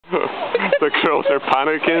The girls are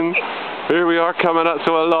panicking. Here we are coming up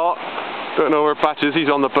to a lot. Don't know where Batch is. He's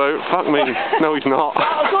on the boat. Fuck me. No, he's not.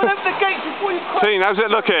 I've gone over the gates before you cross. Teen, how's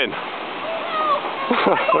it looking?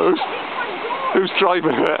 Who's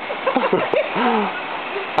driving it?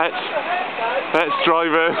 Let's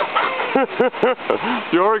drive it.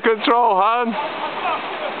 You're in control, Han.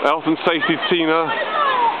 Health and safety, Tina.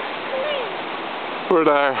 We're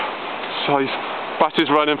there. Batch is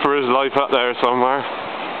running for his life up there somewhere.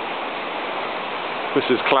 This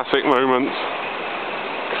is classic moments.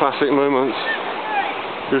 Classic moments.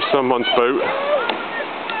 Here's someone's boat.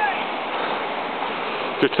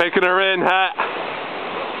 You're taking her in, hat.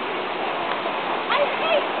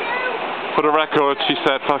 For the record, she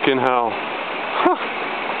said fucking hell.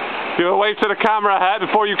 You wave to the camera, hat,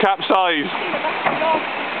 before you capsize.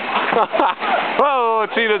 Whoa,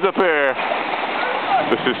 Tina's up here.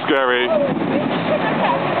 This is scary.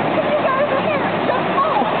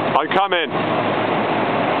 I'm coming.